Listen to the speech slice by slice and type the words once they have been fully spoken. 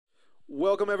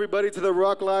Welcome everybody to the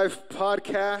Rock Life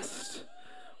podcast.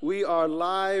 We are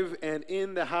live and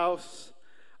in the house.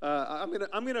 I'm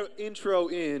gonna intro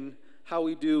in how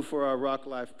we do for our Rock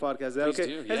Life podcast. Is that Please okay?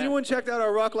 do, Has yeah. anyone checked out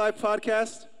our Rock Life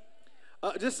podcast?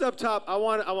 Just up top, I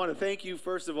want to thank you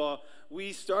first of all.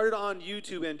 We started on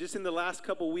YouTube, and just in the last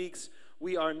couple weeks,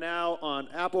 we are now on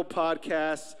Apple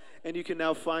Podcasts, and you can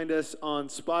now find us on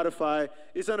Spotify.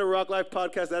 It's under Rock Life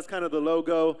Podcast. That's kind of the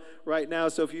logo right now.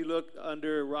 So if you look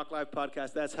under Rock Life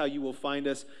Podcast, that's how you will find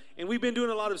us. And we've been doing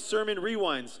a lot of sermon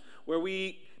rewinds where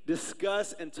we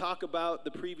discuss and talk about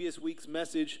the previous week's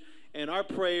message. And our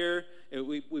prayer,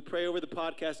 we pray over the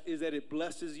podcast, is that it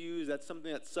blesses you, is that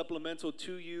something that's supplemental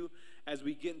to you as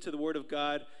we get into the Word of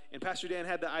God. And Pastor Dan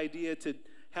had the idea to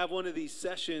have one of these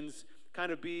sessions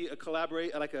kind of be a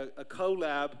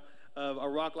collab of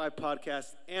our Rock Life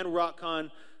podcast and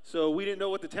RockCon. So we didn't know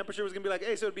what the temperature was going to be like.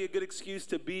 Hey, so it'd be a good excuse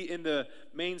to be in the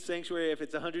main sanctuary if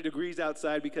it's 100 degrees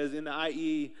outside, because in the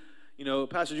IE, you know,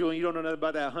 Pastor Julian, you don't know nothing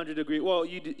about that 100 degree. Well,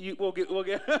 we'll get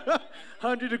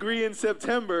 100 degree in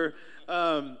September.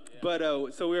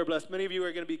 So we are blessed. Many of you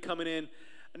are going to be coming in.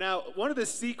 Now, one of the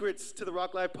secrets to the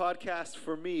Rock Life podcast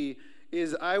for me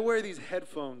is I wear these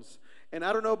headphones, and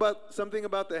I don't know about something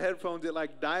about the headphones. It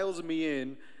like dials me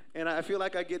in. And I feel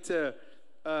like I get to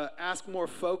ask more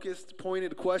focused,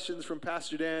 pointed questions from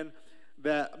Pastor Dan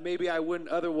that maybe I wouldn't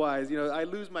otherwise. You know, I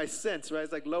lose my sense, right?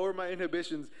 It's like lower my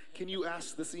inhibitions. Can you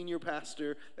ask the senior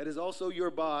pastor that is also your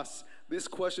boss this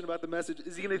question about the message?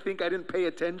 Is he going to think I didn't pay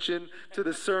attention to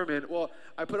the sermon? Well,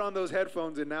 I put on those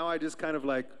headphones, and now I just kind of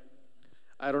like,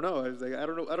 I don't know. I was like, I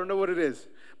don't know what it is.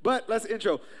 But let's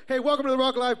intro. Hey, welcome to the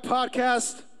Rock Life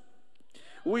podcast.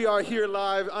 We are here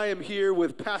live. I am here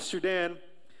with Pastor Dan.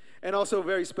 And also a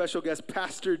very special guest,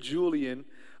 Pastor Julian.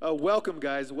 Welcome,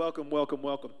 guys. Welcome.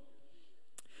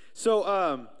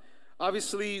 So,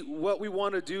 obviously, what we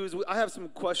want to do is, I have some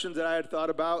questions that I had thought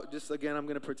about. Just, again, I'm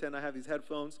going to pretend I have these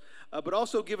headphones. But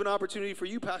also give an opportunity for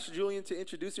you, Pastor Julian, to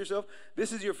introduce yourself.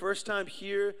 This is your first time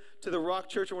here to the Rock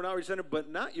Church and We're Not Center,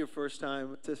 but not your first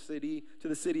time to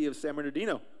the city of San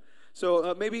Bernardino.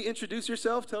 So, maybe introduce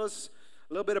yourself. Tell us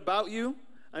a little bit about you.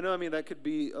 I know, that could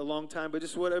be a long time, but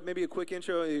just maybe a quick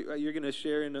intro you're going to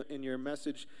share in your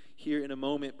message here in a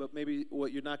moment, but maybe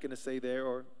what you're not going to say there,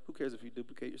 or who cares if you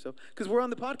duplicate yourself? Because we're on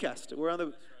the podcast. We're on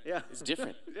the, yeah. It's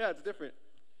different. Yeah, it's different.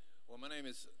 Well, my name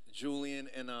is Julian,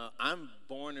 and I'm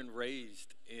born and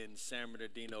raised in San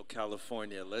Bernardino,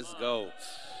 California. Let's go.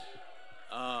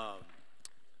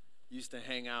 Used to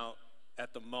hang out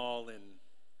at the mall in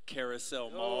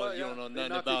Carousel Mall. You don't know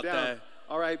nothing about that.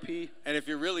 R.I.P. And if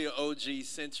you're really an OG,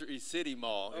 Century City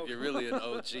Mall, if you're really an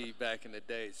OG back in the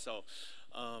day. So,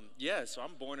 so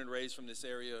I'm born and raised from this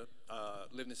area,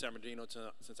 lived in San Bernardino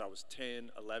since I was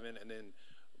 10, 11, and then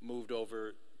moved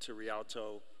over to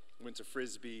Rialto, went to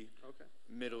Frisbee,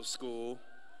 middle school.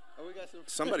 Oh, we got some.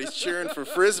 Somebody's cheering for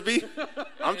Frisbee.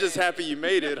 I'm just happy you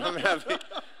made it. I'm happy.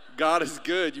 God is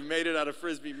good. You made it out of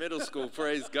Frisbee Middle School.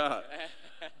 Praise God.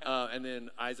 And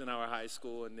then Eisenhower High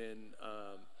School, and then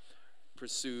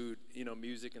pursued,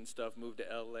 music and stuff, moved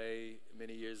to L.A.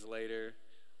 many years later.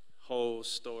 Whole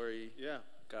story. Yeah.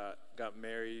 Got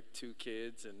married, 2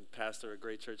 kids, and pastor a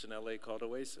great church in L.A. called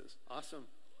Oasis. Awesome.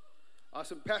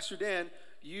 Pastor Dan,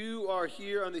 you are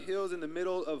here on the hills in the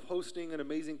middle of hosting an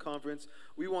amazing conference.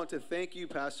 We want to thank you,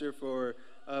 Pastor, for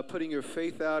putting your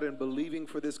faith out and believing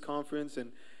for this conference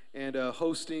and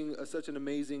hosting such an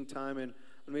amazing time and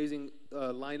amazing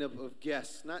lineup of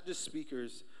guests, not just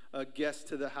speakers, guests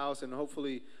to the house, and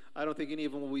hopefully, I don't think any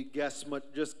of them will be guests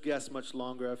much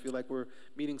longer. I feel like we're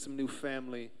meeting some new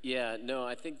family. Yeah, no,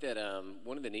 I think that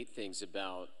one of the neat things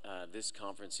about this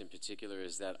conference in particular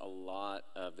is that a lot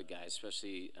of the guys,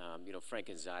 especially, Frank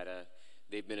and Zaida,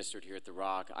 they've ministered here at the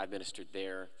Rock. I've ministered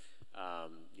there.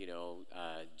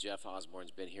 Jeff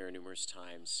Osborne's been here numerous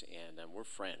times, and we're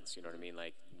friends, you know what I mean?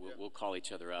 Like, we'll call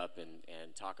each other up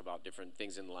and talk about different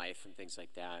things in life and things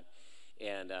like that.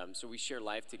 And so we share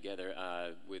life together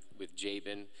with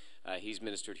Jabin. He's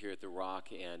ministered here at the Rock,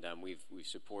 and we've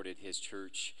supported his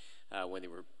church when they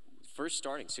were first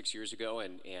starting 6 years ago,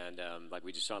 and like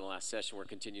we just saw in the last session, we're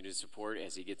continuing to support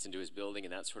as he gets into his building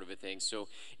and that sort of a thing. So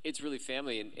it's really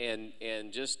family,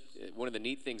 and just one of the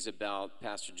neat things about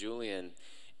Pastor Julian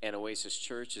and Oasis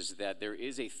Church is that there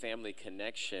is a family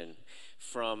connection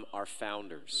from our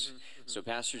founders. So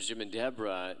Pastors Jim and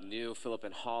Deborah knew Philip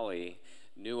and Holly,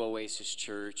 knew Oasis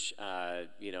Church.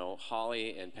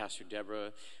 Holly and Pastor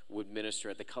Deborah would minister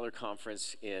at the Color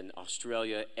Conference in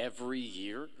Australia every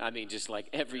year. Just like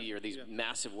every year, these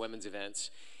massive women's events.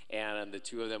 And the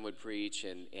two of them would preach.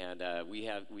 And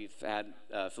we've had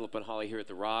Philip and Holly here at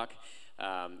the Rock.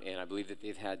 And I believe that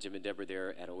they've had Jim and Deborah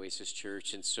there at Oasis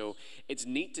Church. And so it's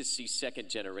neat to see second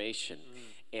generation.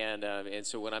 And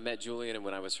so when I met Julian and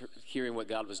when I was hearing what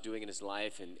God was doing in his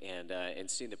life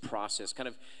and seeing the process, kind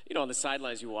of, on the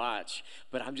sidelines you watch,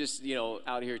 but I'm just,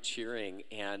 out here cheering.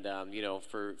 And,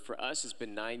 for us, it's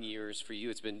been 9 years. For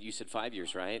you, you said 5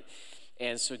 years, right?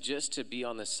 And so just to be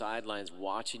on the sidelines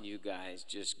watching you guys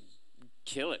just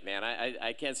kill it, man.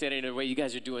 I can't say it any other way. You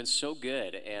guys are doing so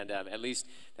good, and at least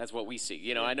that's what we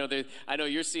see. I know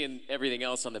you're seeing everything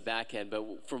else on the back end,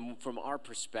 but from our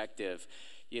perspective,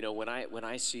 when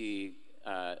I see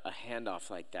a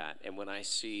handoff like that, and when I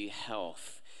see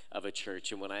health of a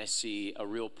church, and when I see a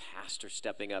real pastor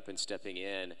stepping up and stepping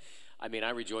in, I mean,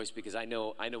 I rejoice because I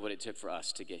know what it took for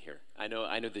us to get here. I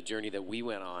know the journey that we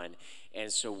went on,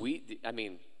 and so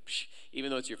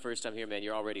even though it's your first time here, man,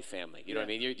 you're already family. You know what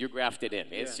I mean? You're grafted in.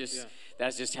 It's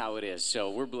that's just how it is.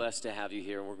 So we're blessed to have you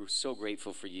here, and we're so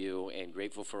grateful for you and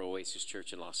grateful for Oasis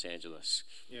Church in Los Angeles.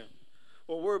 Yeah.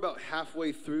 Well, we're about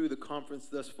halfway through the conference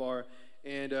thus far,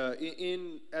 and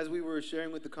as we were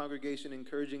sharing with the congregation,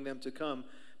 encouraging them to come,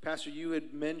 Pastor, you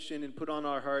had mentioned and put on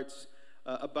our hearts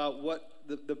about what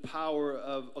the power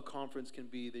of a conference can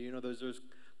be. There's those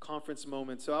conference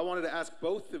moments. So I wanted to ask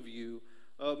both of you,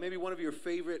 maybe one of your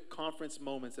favorite conference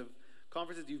moments of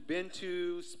conferences you've been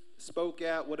to, spoke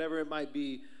at, whatever it might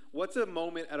be. What's a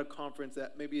moment at a conference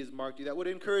that maybe has marked you, that would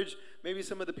encourage maybe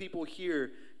some of the people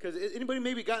here? Because anybody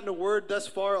maybe gotten a word thus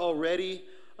far already,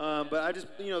 but I just,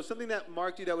 something that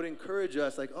marked you that would encourage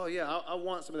us, like, oh yeah, I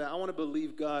want some of that. I want to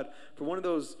believe God for one of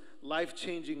those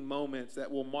life-changing moments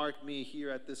that will mark me here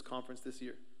at this conference this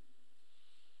year.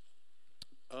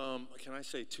 Can I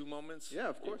say 2 moments? Yeah,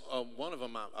 of course. One of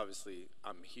them, obviously,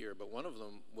 I'm here, but one of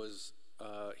them was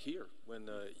here when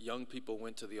the young people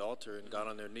went to the altar and got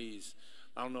on their knees.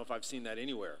 I don't know if I've seen that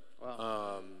anywhere,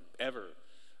 ever.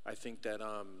 I think that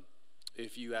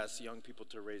if you ask young people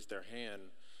to raise their hand,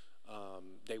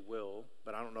 they will,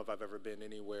 but I don't know if I've ever been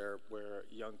anywhere where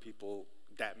young people,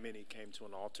 that many, came to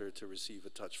an altar to receive a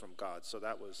touch from God. So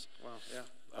that was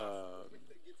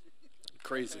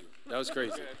crazy. That was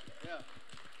crazy.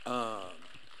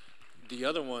 The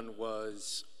other one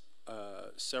was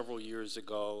several years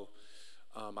ago.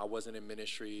 I wasn't in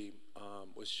ministry,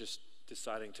 was just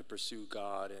deciding to pursue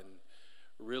God, and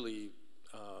really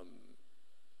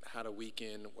had a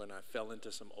weekend when I fell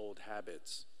into some old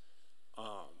habits.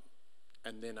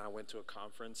 And then I went to a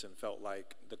conference and felt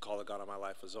like the call of God on my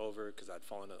life was over because I'd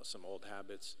fallen into some old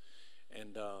habits.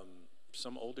 And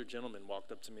some older gentleman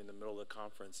walked up to me in the middle of the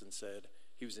conference and said,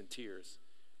 he was in tears.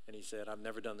 And he said, I've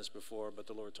never done this before, but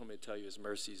the Lord told me to tell you his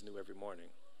mercy is new every morning.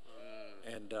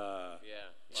 And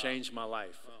changed my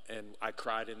life. Wow. And I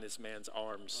cried in this man's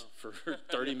arms for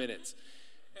 30 minutes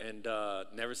and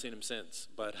never seen him since.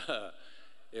 But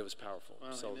it was powerful.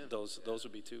 Wow, so amen. Those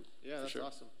would be 2. Yeah, that's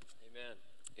awesome.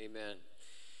 Amen.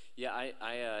 Yeah,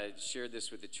 I shared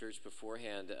this with the church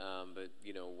beforehand, but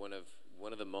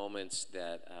one of the moments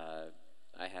that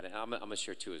I had, I'm gonna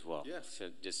share 2 as well. Yes. So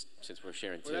just since we're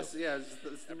sharing 2. That's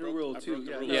the new rule, 2.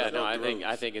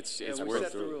 I think it's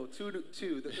worth the rule. 2.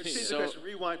 So, question.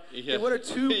 Rewind. Yeah. What are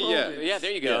 2 moments? Yeah.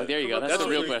 There you go. There you go. That's the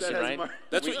real question, right?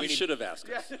 That's what you should have asked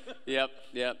us. Yep.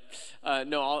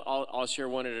 No, I'll share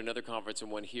one at another conference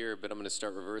and one here, but I'm going to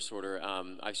start reverse order.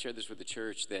 I've shared this with the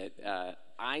church that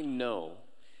I know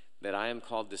that I am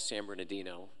called to San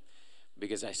Bernardino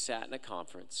because I sat in a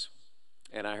conference.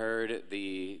 And I heard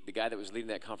the guy that was leading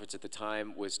that conference at the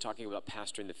time was talking about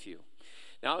pastoring the few.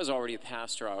 Now, I was already a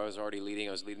pastor. I was already leading.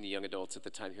 I was leading the young adults at the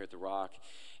time here at the Rock.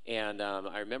 And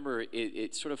I remember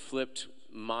it sort of flipped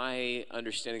my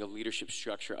understanding of leadership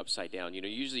structure upside down.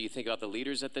 Usually you think about the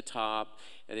leaders at the top,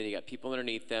 and then you got people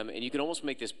underneath them. And you can almost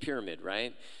make this pyramid,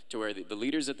 right? To where the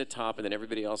leader's at the top, and then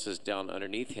everybody else is down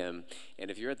underneath him.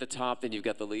 And if you're at the top, then you've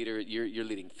got the leader. You're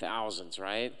leading thousands,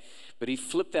 right? But he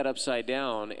flipped that upside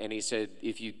down, and he said,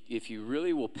 if you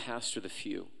really will pastor the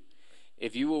few,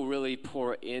 if you will really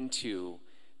pour into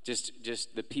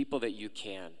just the people that you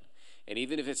can, and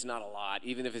even if it's not a lot,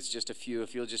 even if it's just a few,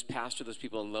 if you'll just pastor those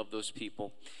people and love those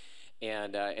people,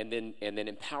 and then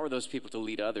empower those people to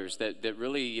lead others, that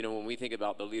really, when we think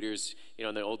about the leaders,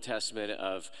 in the Old Testament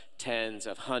of tens,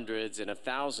 of hundreds, and of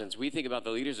thousands, we think about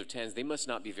the leaders of tens. They must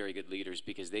not be very good leaders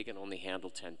because they can only handle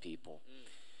 10 people.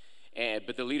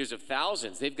 But the leaders of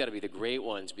thousands, they've got to be the great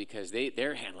ones because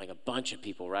they're handling a bunch of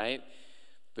people, right?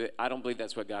 But I don't believe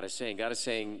that's what God is saying. God is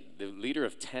saying the leader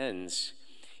of tens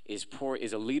is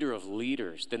a leader of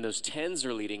leaders. Then those tens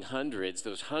are leading hundreds.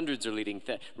 Those hundreds are leading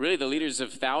really the leaders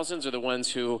of thousands are the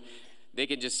ones who they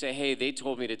can just say, hey, they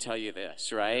told me to tell you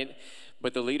this, right?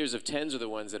 But the leaders of tens are the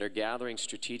ones that are gathering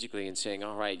strategically and saying,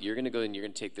 all right, you're going to go and you're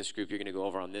going to take this group, you're going to go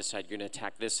over on this side, you're going to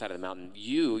attack this side of the mountain.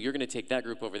 You're going to take that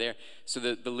group over there. So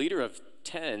the leader of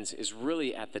tens is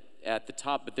really at the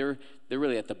top, but they're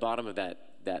really at the bottom of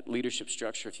that leadership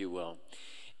structure, if you will.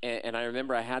 And I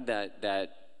remember I had that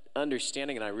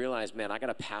understanding, and I realized, man, I got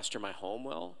to pastor my home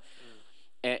well.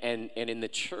 And in the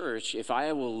church, if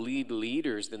I will lead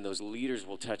leaders, then those leaders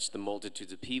will touch the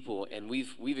multitudes of people. And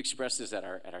we've expressed this at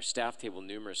our staff table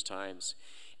numerous times.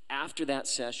 After that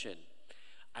session,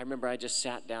 I remember I just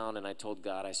sat down and I told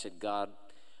God, I said, God,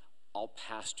 I'll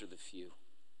pastor the few.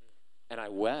 And I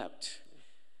wept.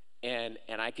 And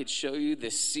I could show you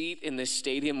the seat in the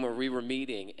stadium where we were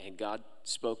meeting. And God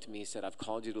spoke to me. He said, I've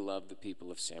called you to love the people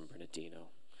of San Bernardino.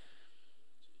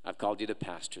 I've called you to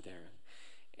pastor there.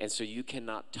 And so you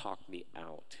cannot talk me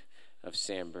out of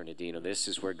San Bernardino. This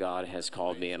is where God has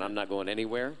called me, and I'm not going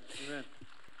anywhere. Amen.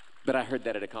 But I heard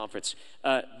that at a conference.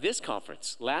 This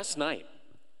conference, last night,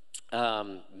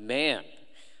 man,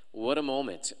 what a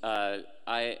moment.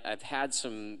 I've had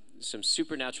some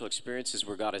supernatural experiences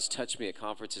where God has touched me at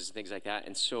conferences and things like that.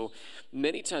 And so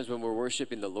many times when we're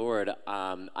worshiping the Lord,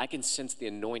 I can sense the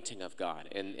anointing of God.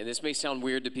 And this may sound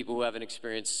weird to people who haven't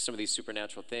experienced some of these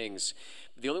supernatural things.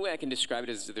 But the only way I can describe it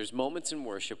is that there's moments in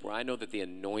worship where I know that the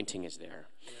anointing is there.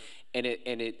 Yeah.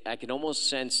 And I can almost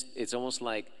sense, it's almost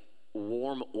like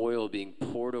warm oil being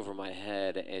poured over my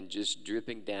head and just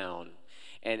dripping down.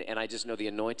 And I just know the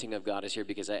anointing of God is here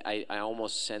because I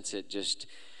almost sense it just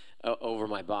over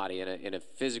my body. In a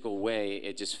physical way,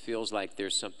 it just feels like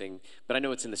there's something, but I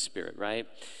know it's in the spirit, right?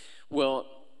 Well,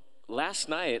 last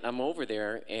night, I'm over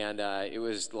there, and it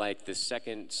was like the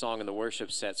second song in the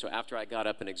worship set. So after I got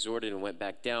up and exhorted and went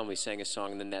back down, we sang a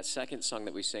song. And then that second song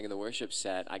that we sang in the worship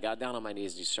set, I got down on my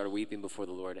knees and just started weeping before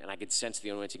the Lord. And I could sense the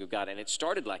anointing of God. And it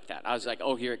started like that. I was like,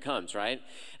 oh, here it comes, right?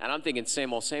 And I'm thinking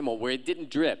same old, where it didn't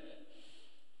drip.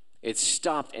 It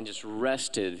stopped and just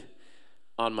rested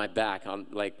on my back, on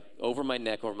like over my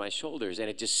neck, over my shoulders. And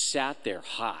it just sat there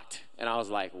hot. And I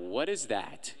was like, what is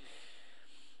that?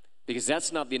 Because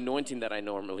that's not the anointing that I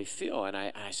normally feel. And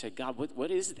I said, God,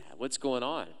 what is that? What's going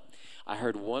on? I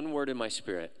heard one word in my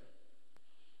spirit: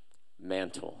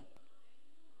 mantle.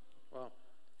 Wow.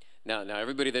 Now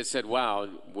everybody that said wow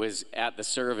was at the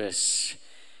service,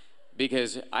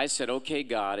 because I said, okay,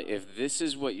 God, if this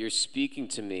is what you're speaking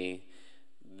to me,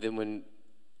 then when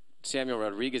Samuel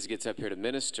Rodriguez gets up here to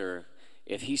minister,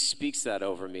 if he speaks that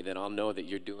over me, then I'll know that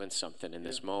you're doing something in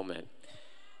this moment.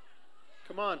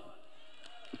 Come on.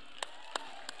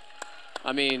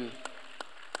 I mean,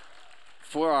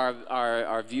 for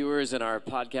our viewers and our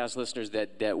podcast listeners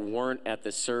that weren't at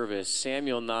the service,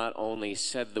 Samuel not only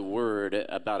said the word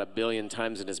about 1 billion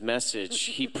times in his message,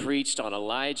 he preached on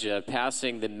Elijah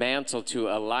passing the mantle to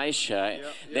Elisha.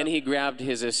 Yep. Then he grabbed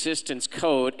his assistant's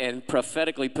coat and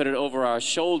prophetically put it over our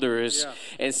shoulders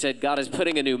and said, God is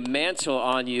putting a new mantle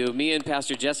on you, me and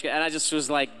Pastor Jessica. And I just was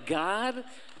like, God?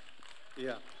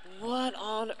 Yeah. What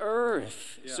on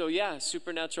earth? Yeah. So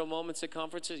supernatural moments at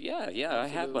conferences. Yeah, absolutely. I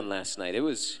had one last night. It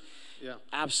was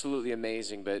absolutely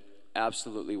amazing, but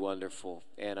absolutely wonderful.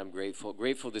 And I'm grateful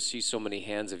to see so many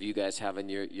hands of you guys having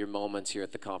your moments here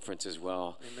at the conference as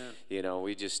well. Amen. You know,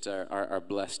 we just are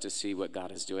blessed to see what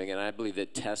God is doing. And I believe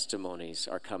that testimonies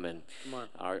are coming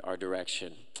our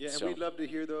direction. Yeah, and we'd love to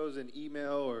hear those in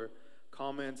email or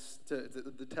comments to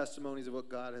the testimonies of what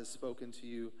God has spoken to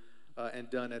you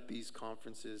and done at these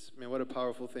conferences. Man, what a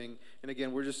powerful thing. And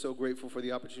again, we're just so grateful for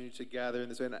the opportunity to gather in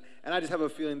this way. And I just have a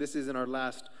feeling this isn't our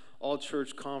last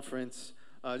all-church conference,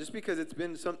 just because it's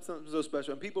been something so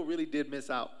special. And people really did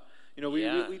miss out. You know,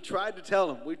 we tried to tell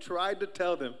them. We tried to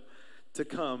tell them to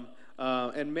come.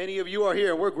 And many of you are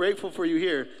here, and we're grateful for you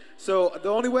here. So the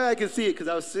only way I can see it, because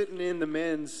I was sitting in the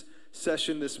men's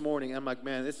session this morning, and I'm like,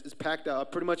 man, this is packed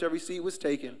out. Pretty much every seat was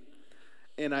taken.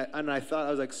 And I thought, I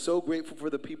was like so grateful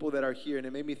for the people that are here. And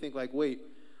it made me think like, wait,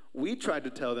 we tried to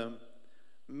tell them,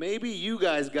 maybe you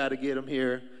guys got to get them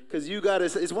here. Because you got to,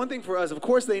 it's one thing for us. Of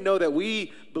course, they know that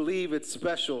we believe it's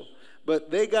special. But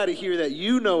they got to hear that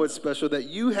you know it's special, that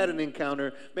you had an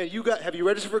encounter. Man, have you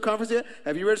registered for a conference yet?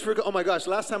 Have you registered for, oh my gosh,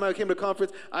 last time I came to a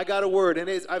conference, I got a word. And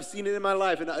I've seen it in my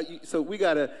life. And so we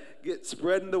got to get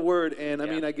spreading the word. And I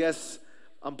mean, I guess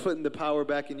I'm putting the power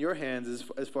back in your hands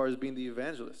as far as being the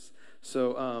evangelist.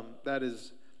 So that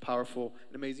is powerful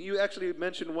and amazing. You actually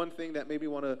mentioned one thing that made me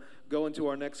want to go into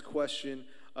our next question,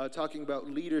 talking about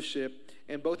leadership,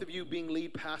 and both of you being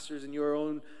lead pastors in your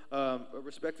own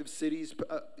respective cities.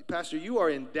 Pastor, you are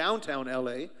in downtown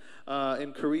LA,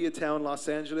 in Koreatown, Los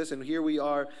Angeles, and here we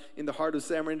are in the heart of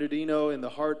San Bernardino, in the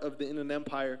heart of the Inland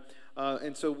Empire.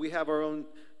 And so we have our own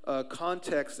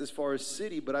context as far as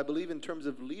city, but I believe in terms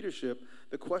of leadership,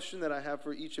 the question that I have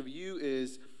for each of you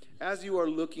is, as you are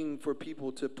looking for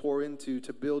people to pour into,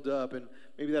 to build up, and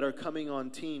maybe that are coming on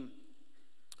team,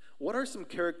 what are some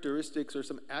characteristics or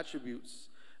some attributes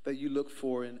that you look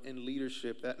for in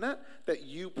leadership, that not that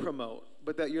you promote,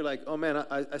 but that you're like, oh man,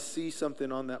 I see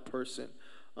something on that person,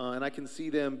 and I can see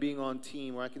them being on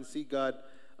team, or I can see God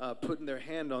putting their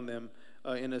hand on them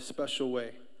in a special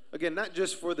way. Again, not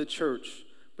just for the church,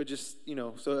 but just,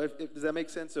 so does that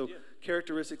make sense? So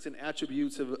characteristics and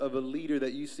attributes of a leader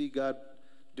that you see God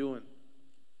doing.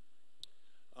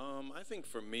 I think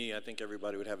for me, I think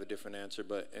everybody would have a different answer,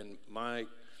 but in my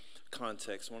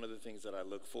context, one of the things that I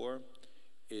look for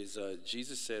is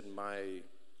Jesus said, my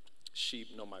sheep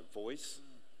know my voice.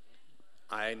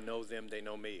 I know them, they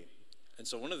know me. And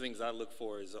so one of the things I look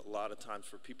for is a lot of times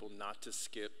for people not to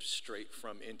skip straight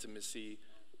from intimacy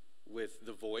with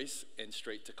the voice and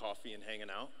straight to coffee and hanging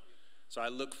out. So I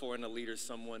look for in a leader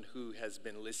someone who has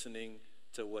been listening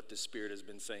to what the Spirit has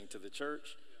been saying to the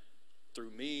church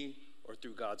through me or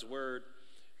through God's word,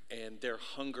 and their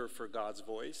hunger for God's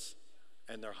voice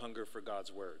and their hunger for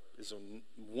God's word is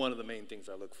one of the main things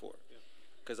I look for.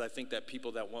 Because I think that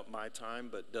people that want my time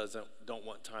but don't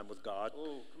want time with God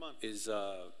is,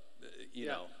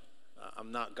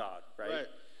 I'm not God, right?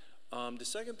 The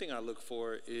second thing I look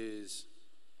for is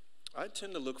I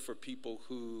tend to look for people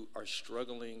who are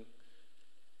struggling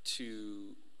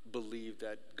to believe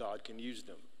that God can use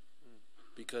them.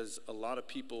 Because a lot of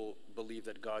people believe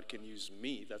that God can use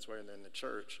me. That's why they're in the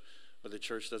church. But the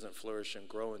church doesn't flourish and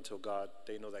grow until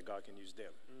they know that God can use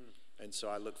them. And so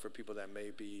I look for people that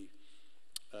may be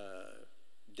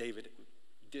David,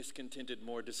 discontented,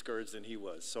 more discouraged than he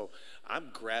was. So I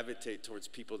gravitate towards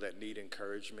people that need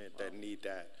encouragement, that need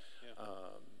that,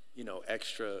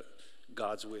 extra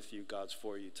God's with you, God's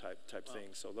for you type thing.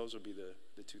 So those would be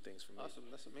the two things for me. Awesome.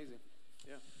 That's amazing.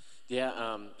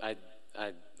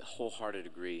 I wholeheartedly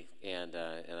agree, and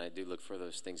I do look for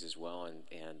those things as well,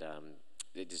 and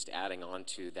just adding on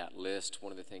to that list,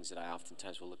 one of the things that I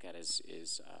oftentimes will look at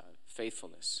is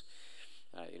faithfulness.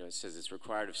 It says it's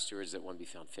required of stewards that one be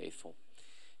found faithful,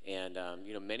 and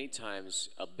many times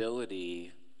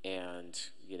ability and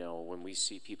when we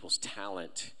see people's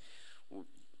talent,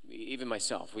 even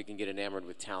myself, we can get enamored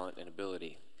with talent and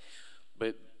ability,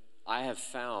 but I have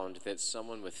found that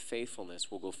someone with faithfulness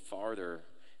will go farther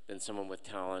than someone with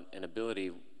talent and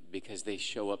ability because they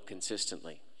show up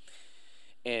consistently.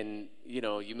 And,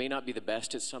 you may not be the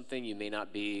best at something, you may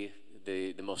not be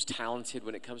the most talented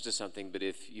when it comes to something, but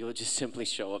if you'll just simply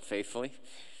show up faithfully,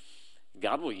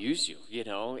 God will use you,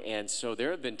 And so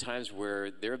there have been times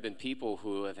where there have been people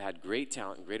who have had great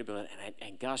talent and great ability,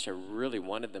 and gosh, I really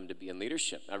wanted them to be in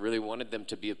leadership. I really wanted them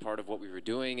to be a part of what we were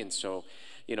doing, and so,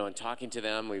 in talking to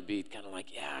them, we'd be kind of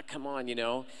like, yeah, come on,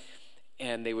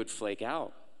 and they would flake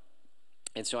out.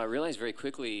 And so I realized very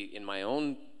quickly in my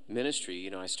own ministry,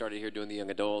 I started here doing the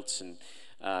young adults and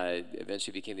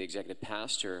eventually became the executive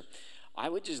pastor. I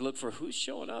would just look for who's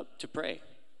showing up to pray.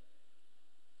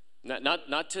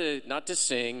 Not to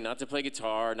sing, not to play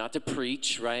guitar, not to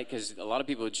preach, right? Because a lot of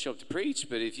people would show up to preach,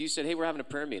 but if you said, hey, we're having a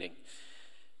prayer meeting,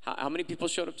 how many people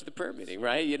showed up to the prayer meeting,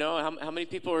 right? How many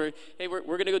people are, hey, we're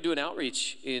going to go do an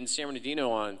outreach in San Bernardino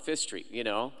on 5th Street,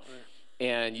 Right.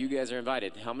 And you guys are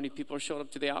invited. How many people are showing up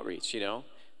to the outreach,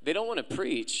 They don't want to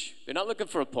preach. They're not looking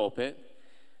for a pulpit.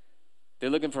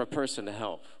 They're looking for a person to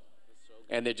help.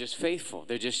 And they're just faithful.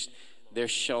 They're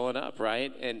showing up,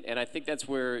 right? And I think that's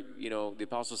where, the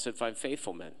apostle said, find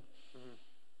faithful men.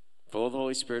 Full of the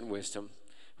Holy Spirit and wisdom,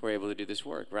 who are able to do this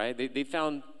work, right? They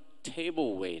found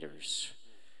table waiters.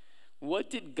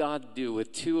 What did God do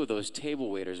with two of those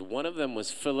table waiters? One of them was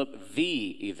Philip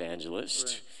the evangelist.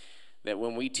 Right. That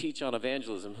when we teach on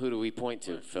evangelism, who do we point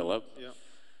to? Right. Philip,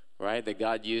 right? That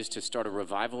God used to start a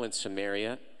revival in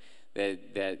Samaria,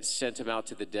 that sent him out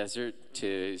to the desert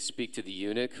to speak to the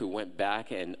eunuch who went back,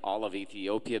 and all of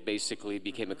Ethiopia basically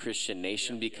became a Christian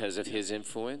nation because of his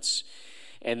influence.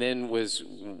 And then was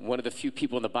one of the few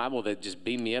people in the Bible that just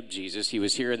beamed me up, Jesus. He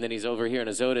was here, and then he's over here in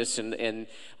Azotus, and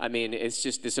I mean, it's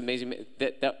just this amazing,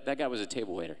 that guy was a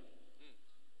table waiter.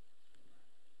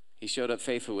 He showed up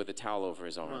faithful with a towel over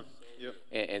his arm.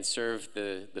 And served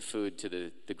the food to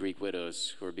the Greek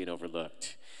widows who were being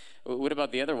overlooked. What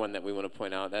about the other one that we want to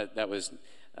point out? That was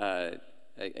a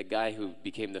guy who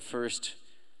became the first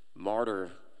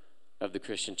martyr of the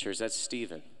Christian church. That's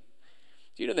Stephen.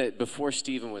 Do you know that before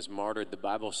Stephen was martyred, the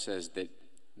Bible says that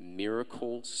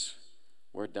miracles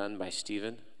were done by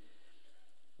Stephen?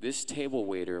 This table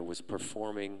waiter was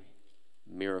performing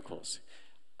miracles.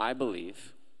 I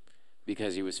believe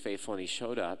because he was faithful and he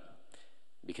showed up,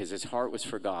 because his heart was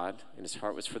for God and his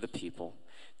heart was for the people,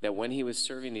 that when he was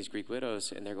serving these Greek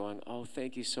widows and they're going, oh,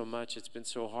 thank you so much. It's been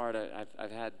so hard.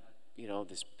 I've had,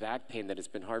 this back pain that it's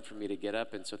been hard for me to get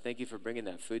up. And so thank you for bringing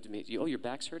that food to me. Oh, your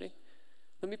back's hurting?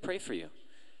 Let me pray for you.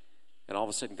 And all of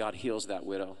a sudden God heals that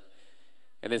widow.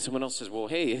 And then someone else says, well,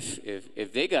 hey,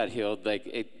 if they got healed,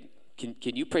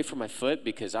 can you pray for my foot?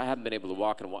 Because I haven't been able to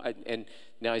walk and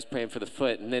now he's praying for the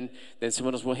foot. And then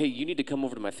someone else, well, hey, you need to come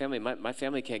over to my family. My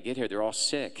family can't get here. They're all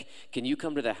sick. Can you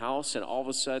come to the house? And all of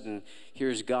a sudden,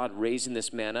 here's God raising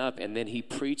this man up. And then he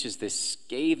preaches this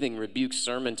scathing rebuke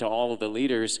sermon to all of the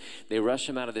leaders. They rush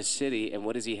him out of the city. And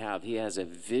what does he have? He has a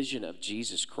vision of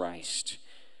Jesus Christ,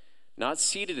 not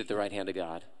seated at the right hand of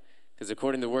God. Because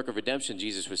according to the work of redemption,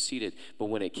 Jesus was seated. But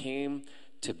when it came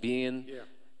to being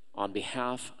on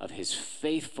behalf of his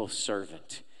faithful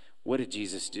servant, what did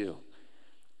Jesus do?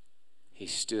 He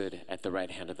stood at the right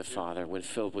hand of the Father when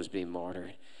Philip was being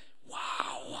martyred.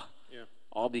 Wow. Yeah.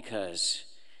 All because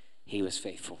he was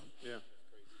faithful. Yeah.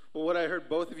 Well, what I heard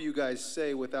both of you guys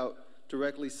say without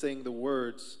directly saying the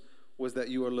words was that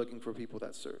you are looking for people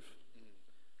that serve.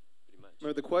 Pretty much.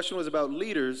 Remember, the question was about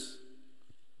leaders.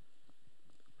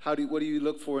 What do you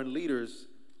look for in leaders?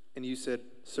 And you said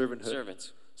servanthood.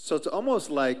 Servants. So it's almost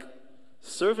like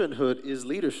servanthood is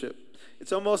leadership.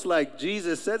 It's almost like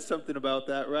Jesus said something about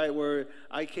that, right? Where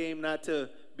I came not to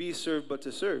be served, but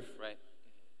to serve. Right.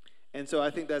 And so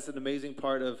I think that's an amazing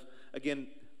part of, again,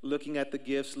 looking at the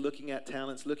gifts, looking at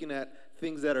talents, looking at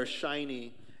things that are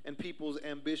shiny, and people's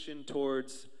ambition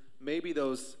towards maybe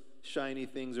those shiny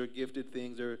things or gifted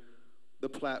things or the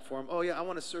platform. Oh, yeah, I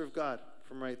want to serve God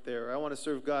from right there. Or I want to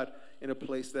serve God in a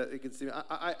place that it can see me.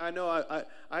 I know I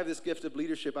have this gift of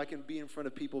leadership. I can be in front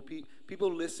of people.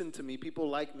 People listen to me. People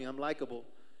like me. I'm likable.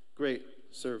 Great.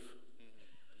 Serve.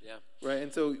 Yeah. Right.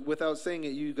 And so without saying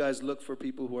it, you guys look for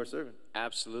people who are serving.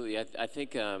 Absolutely. I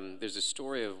think there's a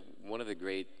story of one of the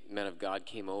great men of God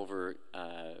came over,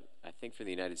 I think from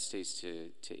the United States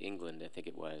to England, I think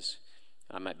it was.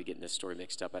 I might be getting this story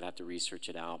mixed up. I'd have to research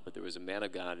it out. But there was a man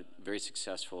of God, very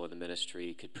successful in the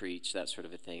ministry, could preach, that sort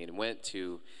of a thing, and went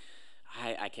to,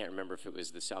 I can't remember if it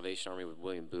was the Salvation Army with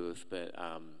William Booth, but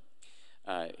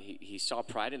he saw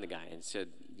pride in the guy and said,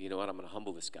 you know what, I'm going to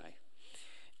humble this guy.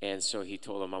 And so he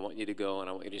told him, I want you to go and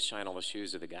I want you to shine all the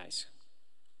shoes of the guys.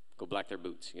 Go black their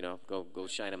boots, go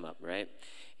shine them up, right?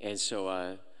 And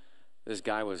so this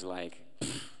guy was like,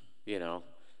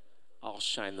 I'll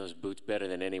shine those boots better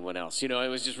than anyone else. It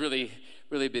was just really,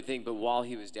 really a big thing. But while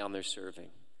he was down there serving,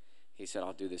 he said,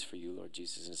 I'll do this for you, Lord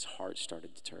Jesus. And his heart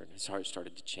started to turn. His heart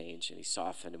started to change, and he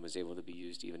softened and was able to be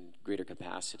used even greater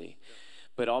capacity.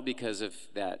 But all because of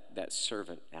that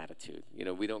servant attitude.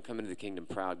 We don't come into the kingdom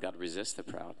proud. God resists the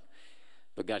proud.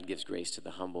 But God gives grace to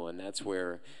the humble. And that's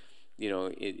where,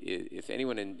 if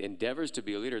anyone endeavors to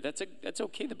be a leader, that's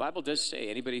okay. The Bible does say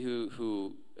anybody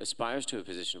who aspires to a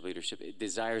position of leadership, it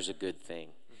desires a good thing.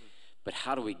 Mm-hmm. But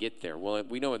how do we get there? Well,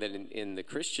 we know that in the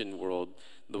Christian world,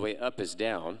 the way up is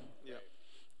down,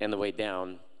 and the way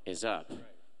down is up.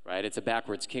 Right? It's a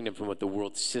backwards kingdom from what the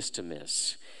world system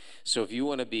is. So if you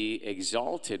want to be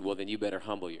exalted, well, then you better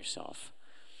humble yourself.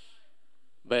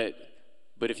 But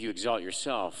if you exalt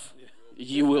yourself,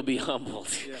 you will be humbled.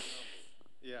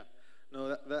 Yeah.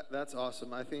 No, that's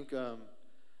awesome. I think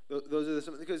those are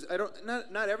some, because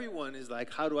not everyone is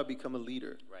like, how do I become a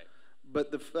leader? Right.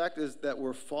 But the fact is that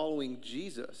we're following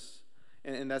Jesus,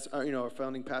 and that's our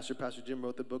founding pastor, Pastor Jim,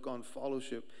 wrote the book on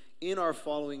fellowship. In our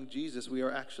following Jesus, we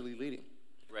are actually leading.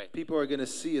 Right. People are going to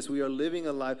see us. We are living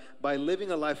a life. By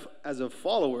living a life as a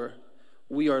follower,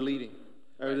 we are leading.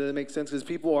 Right. Does that make sense? Because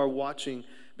people are watching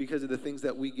because of the things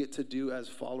that we get to do as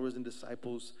followers and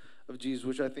disciples of Jesus,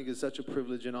 which I think is such a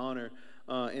privilege and honor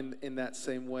in that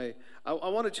same way. I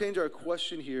want to change our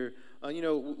question here.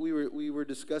 We were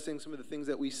discussing some of the things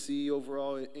that we see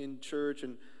overall in church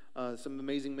and some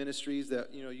amazing ministries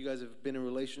that you guys have been in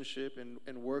relationship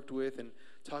and worked with, and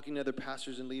talking to other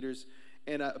pastors and leaders.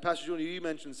 And Pastor Julian, you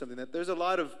mentioned something that there's a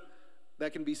lot of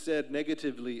that can be said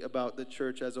negatively about the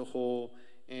church as a whole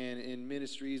and in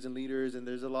ministries and leaders, and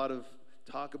there's a lot of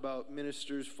talk about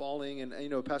ministers falling.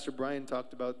 And Pastor Brian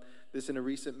talked about this in a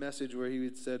recent message where he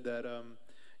had said that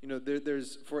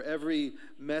there's for every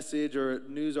message or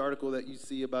news article that you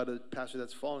see about a pastor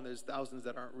that's fallen, there's thousands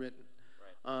that aren't written.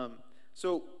 Right.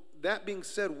 So that being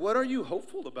said, what are you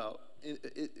hopeful about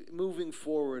moving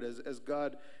forward as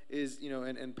God is,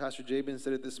 and Pastor Jabin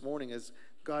said it this morning, as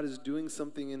God is doing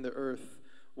something in the earth?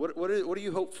 What do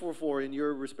you hope for in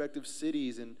your respective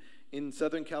cities and in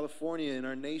Southern California, in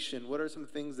our nation? What are some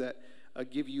things that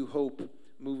give you hope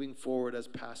moving forward as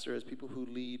pastor, as people who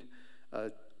lead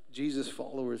Jesus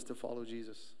followers to follow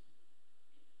Jesus?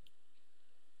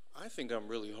 I think I'm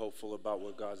really hopeful about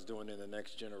what God's doing in the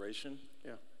next generation.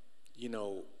 Yeah. You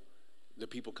know, the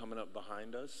people coming up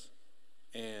behind us,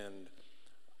 and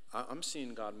I'm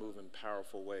seeing God move in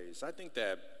powerful ways. I think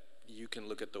that you can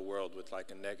look at the world with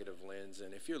like a negative lens,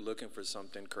 and if you're looking for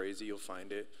something crazy, you'll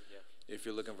find it. Yeah. If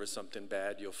you're looking for something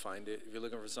bad, you'll find it. If you're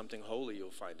looking for something holy,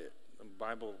 you'll find it. The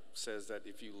Bible says that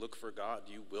if you look for God,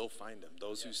 you will find him.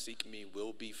 Those who seek me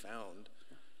will be found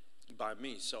by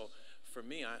me. So for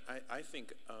me, I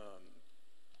think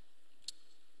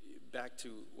back to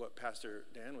what Pastor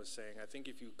Dan was saying, I think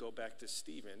if you go back to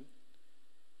Stephen,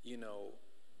 you know,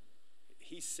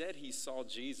 he said he saw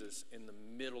Jesus in the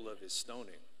middle of his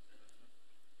stoning.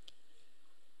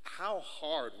 How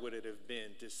hard would it have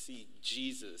been to see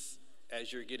Jesus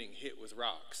as you're getting hit with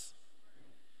rocks?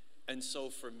 And so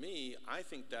for me, I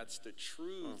think that's the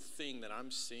true thing that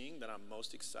I'm seeing that I'm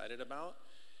most excited about,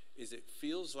 is it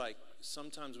feels like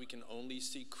sometimes we can only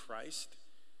see Christ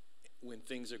when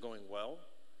things are going well.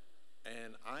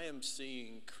 And I am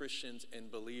seeing Christians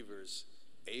and believers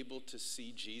able to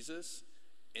see Jesus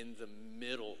in the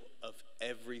middle of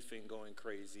everything going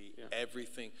crazy,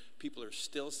 everything. People are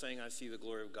still saying, I see the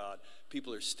glory of God.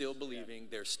 People are still believing.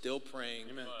 They're still praying.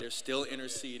 Amen. They're still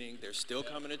interceding. They're still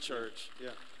coming to church.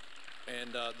 Yeah.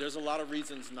 And there's a lot of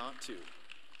reasons not to.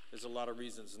 There's a lot of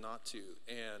reasons not to.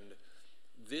 And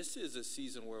this is a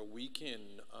season where we can,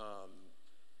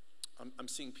 I'm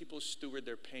seeing people steward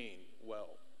their pain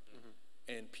well.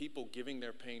 And people giving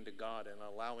their pain to God and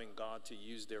allowing God to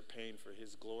use their pain for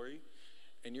his glory.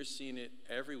 And you're seeing it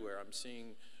everywhere. I'm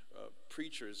seeing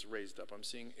preachers raised up. I'm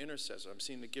seeing intercessors. I'm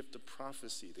seeing the gift of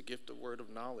prophecy, the gift of word of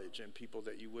knowledge, and people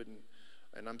that you wouldn't.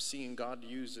 And I'm seeing God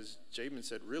use, as Jabin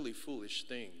said, really foolish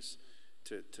things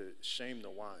to shame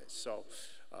the wise. So,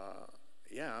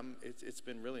 it's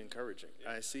been really encouraging.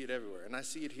 I see it everywhere. And I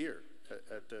see it here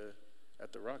at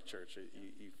the Rock Church.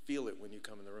 You feel it when you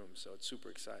come in the room. So it's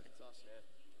super exciting. That's awesome.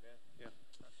 Yeah.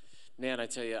 Man, I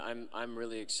tell you, I'm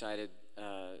really excited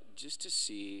just to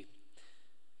see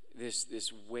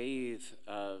this wave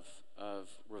of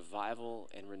revival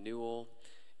and renewal.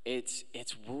 It's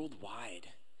worldwide,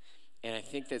 and I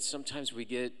think that sometimes we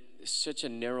get such a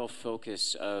narrow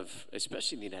focus of,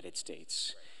 especially in the United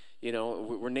States. You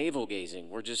know, we're navel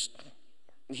gazing. We're just,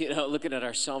 looking at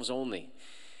ourselves only,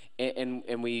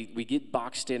 and we get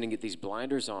boxed in and get these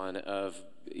blinders on of,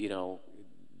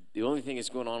 the only thing that's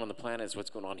going on the planet is what's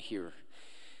going on here.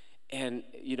 And,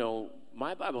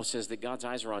 my Bible says that God's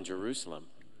eyes are on Jerusalem.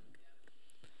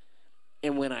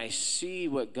 And when I see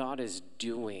what God is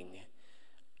doing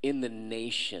in the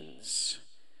nations,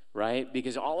 right?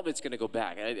 Because all of it's going to go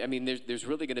back. I mean, there's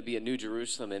really going to be a new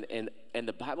Jerusalem. And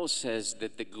the Bible says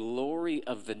that the glory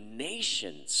of the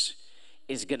nations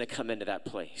is going to come into that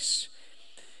place.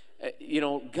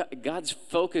 God's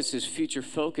focus is future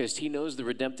focused. He knows the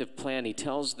redemptive plan. He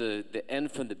tells the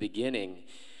end from the beginning.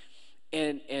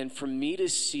 And for me to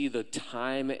see the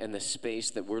time and the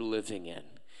space that we're living in,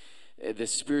 the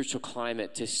spiritual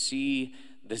climate, to see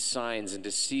the signs and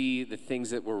to see the things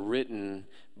that were written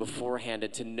beforehand,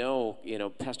 and to know,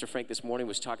 Pastor Frank this morning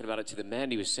was talking about it to the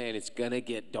men. He was saying it's going to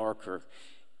get darker.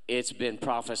 It's been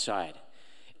prophesied.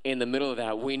 In the middle of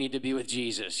that, we need to be with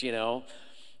Jesus,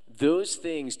 Those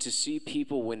things, to see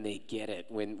people when they get it,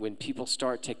 when people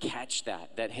start to catch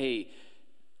that, hey,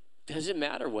 doesn't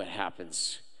matter what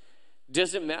happens.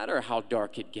 Doesn't matter how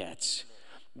dark it gets.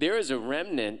 There is a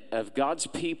remnant of God's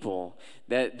people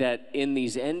that in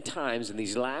these end times, in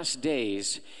these last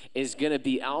days, is going to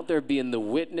be out there being the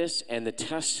witness and the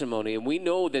testimony. And we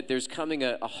know that there's coming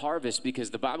a harvest,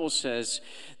 because the Bible says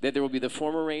that there will be the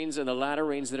former rains and the latter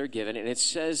rains that are given. And it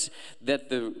says that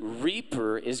the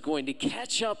reaper is going to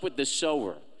catch up with the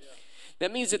sower.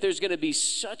 That means that there's going to be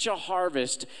such a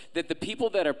harvest that the people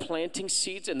that are planting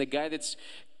seeds and the guy that's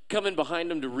coming behind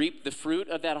them to reap the fruit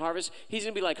of that harvest, he's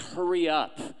going to be like, hurry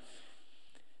up,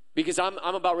 because I'm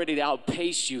about ready to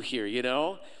outpace you here,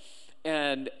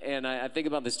 And I think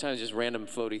about this time, just random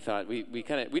floaty thought. We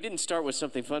didn't start with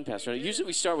something fun, Pastor. Usually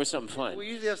we start with something fun. We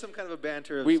usually have some kind of a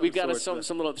banter. We've got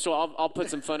some little. So I'll put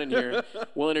some fun in here.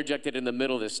 We'll interject it in the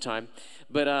middle this time.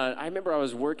 But I remember I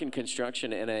was working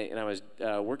construction and I was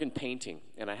working painting,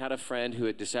 and I had a friend who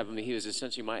had discipled me. He was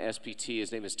essentially my SPT.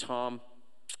 His name is Tom.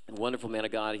 A wonderful man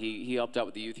of God. He helped out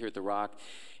with the youth here at the Rock,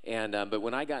 and but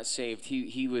when I got saved,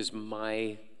 he was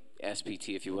my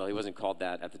SPT, if you will. He wasn't called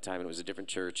that at the time, and it was a different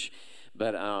church.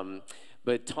 But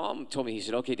Tom told me, he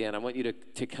said, "Okay, Dan, I want you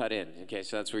to cut in." Okay,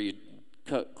 so that's where you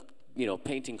cut,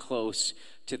 painting close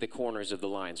to the corners of the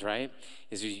lines, right?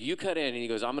 He says, "You cut in," and he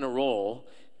goes, "I'm going to roll,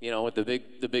 with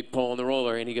the big pole and the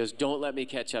roller," and he goes, "Don't let me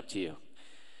catch up to you."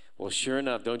 Well, sure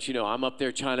enough, don't you know, I'm up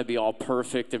there trying to be all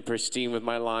perfect and pristine with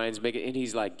my lines, and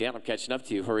he's like, Dan, I'm catching up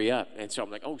to you, hurry up. And so I'm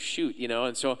like, oh, shoot,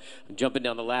 and so I'm jumping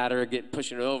down the ladder,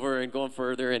 pushing it over and going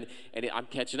further, and I'm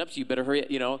catching up to you, better hurry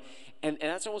up, And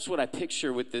that's almost what I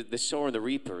picture with the sower and the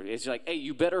reaper. It's like, hey,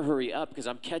 you better hurry up because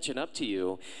I'm catching up to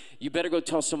you. You better go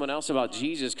tell someone else about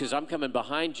Jesus because I'm coming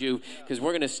behind you because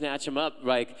we're going to snatch him up.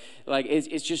 Like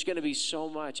it's just going to be so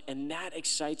much. And that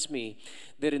excites me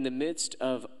that in the midst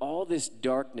of all this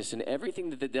darkness and everything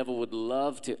that the devil would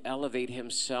love to elevate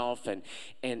himself and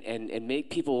make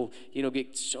people,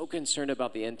 get so concerned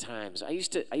about the end times. I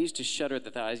used to shudder at the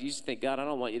thought. I used to think, God, I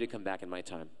don't want you to come back in my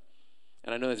time.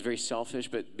 And I know that's very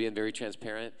selfish, but being very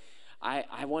transparent,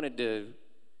 I wanted to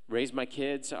raise my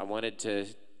kids. I wanted to,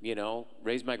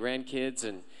 raise my grandkids.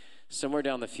 And somewhere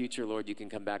down the future, Lord, you can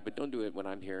come back, but don't do it when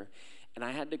I'm here. And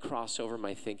I had to cross over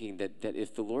my thinking that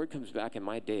if the Lord comes back in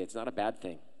my day, it's not a bad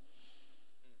thing.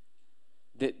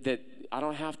 That I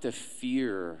don't have to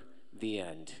fear the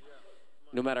end.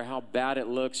 No matter how bad it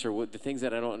looks or what the things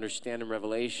that I don't understand in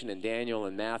Revelation and Daniel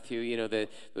and Matthew,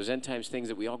 those end times things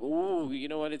that we all go, oh, you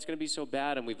know what, it's going to be so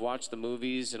bad. And we've watched the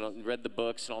movies and read the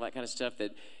books and all that kind of stuff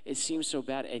that it seems so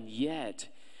bad. And yet,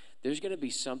 there's going to be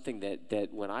something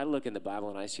that when I look in the Bible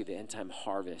and I see the end time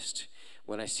harvest,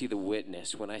 when I see the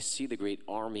witness, when I see the great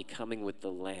army coming with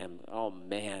the Lamb, oh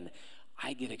man,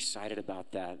 I get excited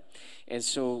about that. And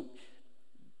so,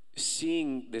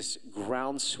 seeing this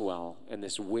groundswell and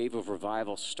this wave of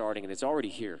revival starting, and it's already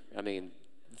here. I mean,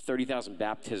 30,000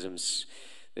 baptisms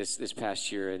this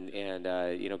past year,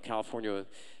 and California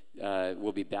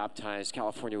will be baptized.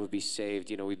 California will be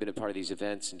saved. We've been a part of these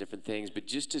events and different things, but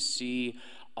just to see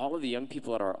all of the young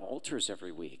people at our altars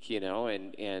every week, and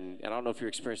I don't know if you're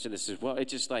experiencing this as well.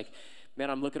 It's just like, man,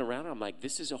 I'm looking around and I'm like,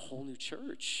 this is a whole new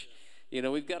church.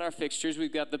 We've got our fixtures.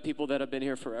 We've got the people that have been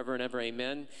here forever and ever,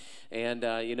 amen. And,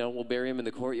 we'll bury them in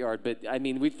the courtyard. But, I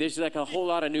mean, there's like a whole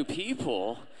lot of new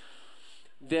people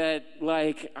that,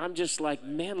 I'm just like,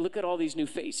 man, look at all these new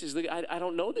faces. Look, I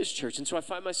don't know this church. And so I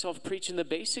find myself preaching the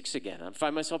basics again. I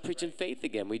find myself preaching faith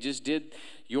again. We just did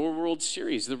Your World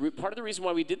series. Part of the reason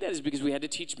why we did that is because we had to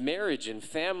teach marriage and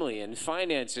family and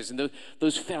finances and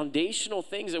those foundational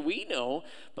things that we know.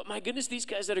 But, my goodness, these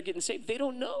guys that are getting saved, they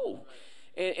don't know.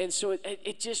 And so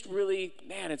it just really,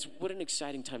 man, what an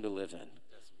exciting time to live in.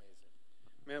 That's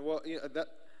amazing. Man, well,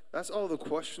 that's all the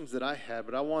questions that I had,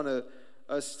 but I want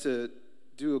us to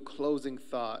do a closing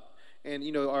thought. And,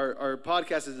 our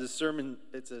podcast is a sermon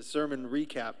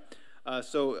recap.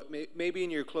 So maybe in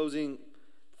your closing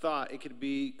thought, it could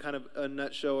be kind of a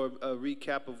nutshell or a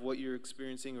recap of what you're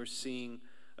experiencing or seeing.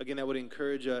 Again, that would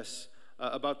encourage us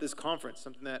about this conference,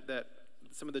 something that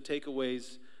some of the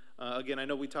takeaways. Again, I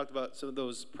know we talked about some of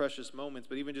those precious moments,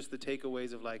 but even just the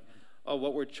takeaways of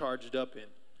what we're charged up in.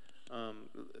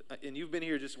 And you've been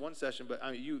here just one session, but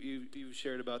you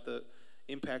shared about the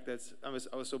impact I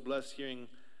was so blessed hearing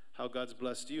how God's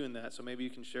blessed you in that. So maybe you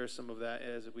can share some of that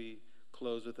as we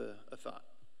close with a thought.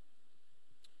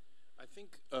 I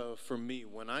think for me,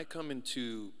 when I come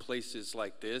into places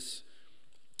like this,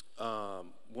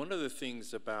 one of the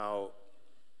things about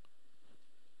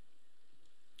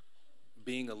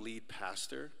being a lead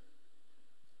pastor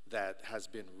that has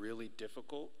been really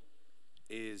difficult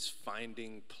is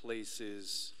finding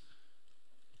places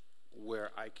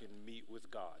where I can meet with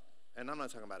God. And I'm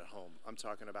not talking about at home. I'm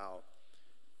talking about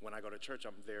when I go to church,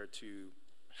 I'm there to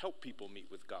help people meet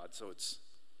with God, so it's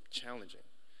challenging.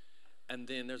 And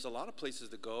then there's a lot of places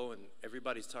to go, and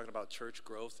everybody's talking about church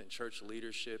growth and church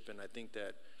leadership, and I think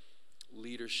that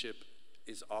leadership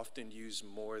is often used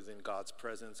more than God's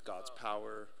presence, God's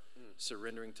power,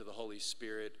 surrendering to the Holy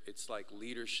Spirit. It's like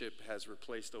leadership has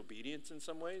replaced obedience in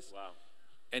some ways. Wow.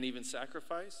 And even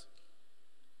sacrifice.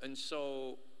 And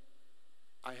so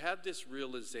I had this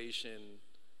realization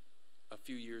a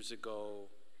few years ago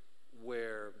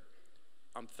where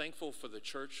I'm thankful for the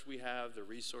church we have, the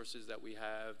resources that we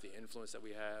have, the influence that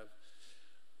we have.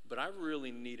 But I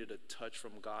really needed a touch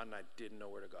from God, and I didn't know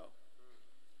where to go.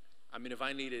 I mean, if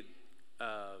I needed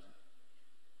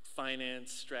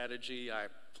finance strategy, I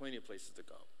have plenty of places to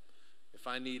go. If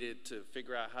I needed to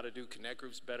figure out how to do connect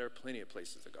groups better, plenty of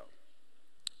places to go.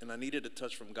 And I needed a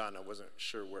touch from God, and I wasn't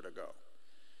sure where to go.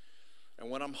 And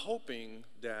what I'm hoping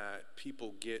that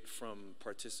people get from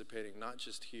participating, not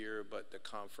just here, but the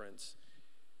conference,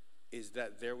 is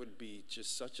that there would be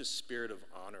just such a spirit of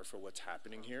honor for what's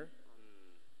happening here.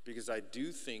 Because I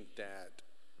do think that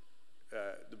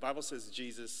the Bible says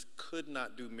Jesus could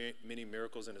not do many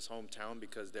miracles in his hometown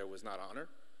because there was not honor.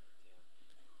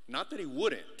 Not that he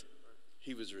wouldn't,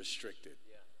 he was restricted.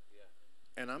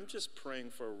 And I'm just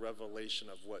praying for a revelation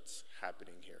of what's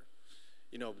happening here.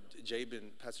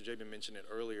 Pastor Jabin mentioned it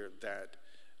earlier that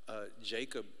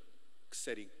Jacob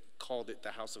said he called it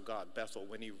the house of God, Bethel,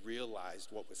 when he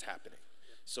realized what was happening.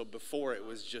 So before it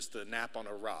was just a nap on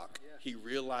a rock. He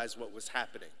realized what was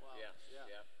happening.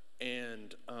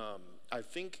 And I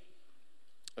think,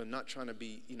 I'm not trying to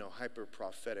be, hyper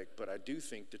prophetic, but I do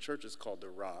think the church is called the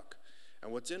Rock.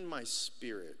 And what's in my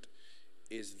spirit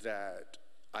is that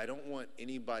I don't want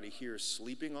anybody here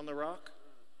sleeping on the rock.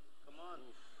 Come on.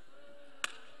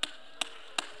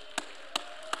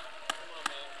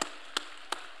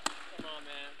 Come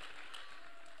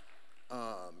on,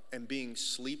 man. And being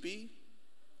sleepy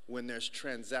when there's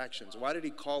transactions. Why did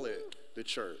he call it the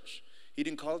church? He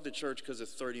didn't call it the church because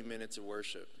it's 30 minutes of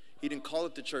worship. He didn't call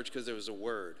it the church because there was a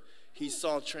word. He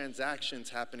saw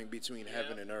transactions happening between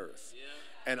heaven and earth.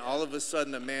 And all of a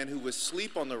sudden, a man who was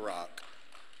asleep on the rock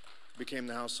became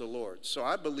the house of the Lord. So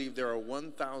I believe there are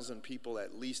 1,000 people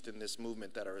at least in this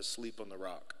movement that are asleep on the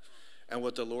rock. And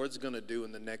what the Lord's going to do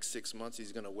in the next 6 months,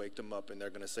 he's going to wake them up and they're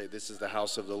going to say, this is the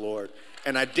house of the Lord.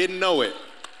 And I didn't know it.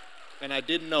 And I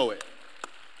didn't know it.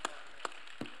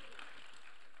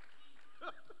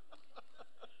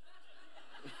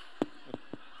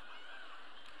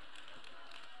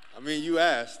 I mean, you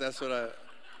asked. That's what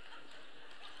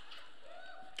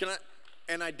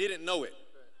and I didn't know it.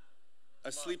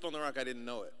 Asleep on the rock, I didn't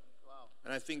know it. Wow.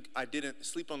 And I think I didn't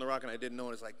sleep on the rock and I didn't know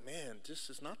it. It's like, man,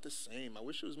 this is not the same. I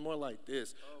wish it was more like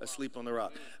this, asleep on the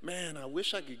rock. Man, I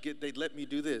wish I could they'd let me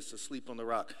do this, asleep on the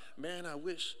rock. Man, I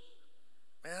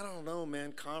don't know,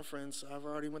 man, conference. I've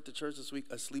already went to church this week,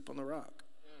 asleep on the rock.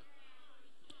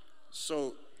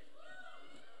 So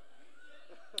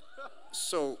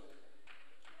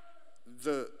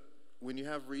when you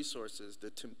have resources, the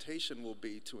temptation will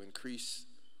be to increase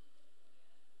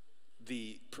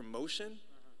the promotion,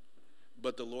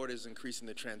 but the Lord is increasing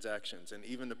the transactions. And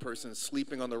even the person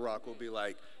sleeping on the rock will be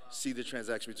like, see the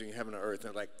transaction between heaven and earth.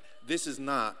 And like, this is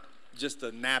not just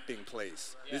a napping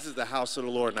place. This is the house of the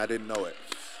Lord, and I didn't know it.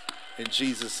 In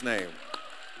Jesus' name.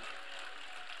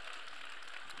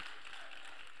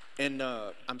 And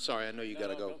I'm sorry, I know you got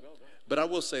to go. But I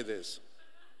will say this.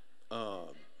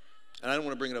 And I don't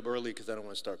want to bring it up early because I don't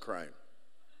want to start crying.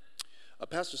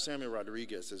 Pastor Samuel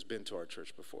Rodriguez has been to our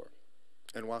church before.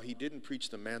 And while he didn't preach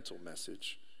the mantle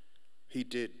message, he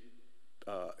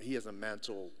has a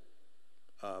mantle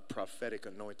prophetic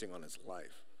anointing on his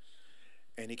life.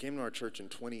 And he came to our church in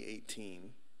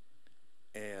 2018,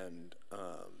 and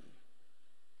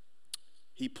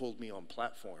he pulled me on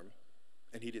platform,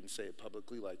 and he didn't say it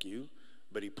publicly like you,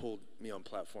 but he pulled me on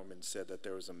platform and said that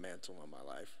there was a mantle on my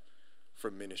life for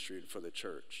ministry and for the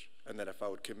church, and that if I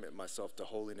would commit myself to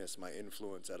holiness, my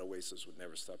influence at Oasis would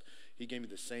never stop. He gave me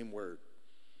the same word,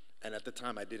 and at the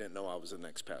time I didn't know I was the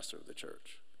next pastor of the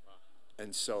church. Wow.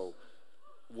 And so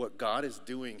what God is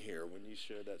doing here, when you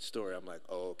share that story, I'm like,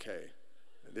 oh, okay,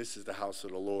 this is the house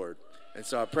of the Lord. And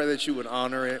so I pray that you would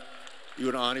honor it, you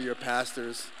would honor your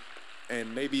pastors,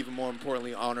 and maybe even more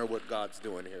importantly, honor what God's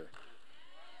doing here.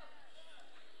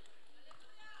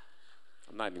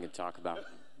 I'm not even going to talk about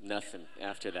nothing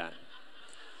after that.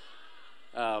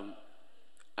 I'm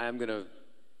going to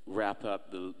wrap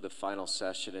up the final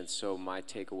session, and so my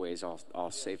takeaways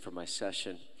I'll save for my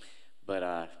session.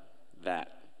 But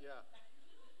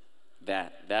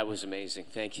that was amazing.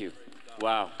 Thank you.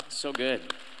 Wow, so good.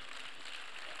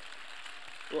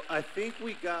 Well, I think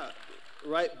we got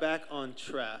right back on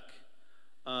track.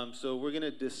 So we're going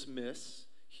to dismiss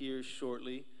here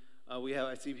shortly.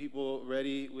 I see people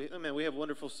ready. We have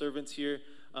wonderful servants here.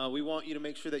 We want you to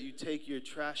make sure that you take your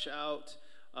trash out.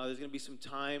 There's going to be some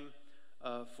time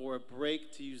for a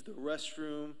break to use the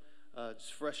restroom.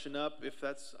 Just freshen up if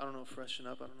that's, freshen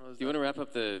up. I don't know. Do you want to wrap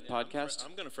up the podcast?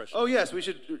 I'm going to freshen up. Oh, yes, we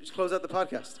should close out the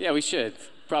podcast. Yeah, we should.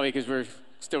 Probably because we're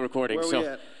still recording. Where are we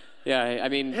at? Yeah, I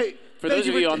mean, hey, for those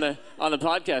of you on the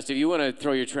podcast, if you want to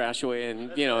throw your trash away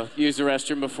and, use the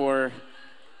restroom before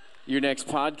your next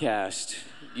podcast,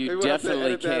 you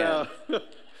definitely can.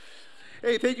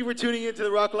 Hey, thank you for tuning in to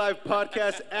the Rock Live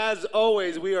podcast. As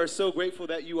always, we are so grateful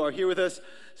that you are here with us.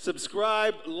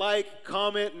 Subscribe, like,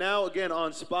 comment. Now, again,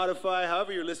 on Spotify.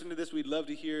 However you're listening to this, we'd love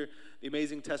to hear the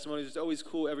amazing testimonies. It's always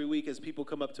cool every week as people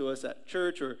come up to us at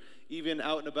church or even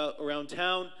out and about around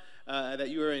town that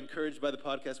you are encouraged by the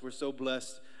podcast. We're so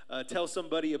blessed. Tell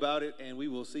somebody about it, and we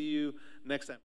will see you next time.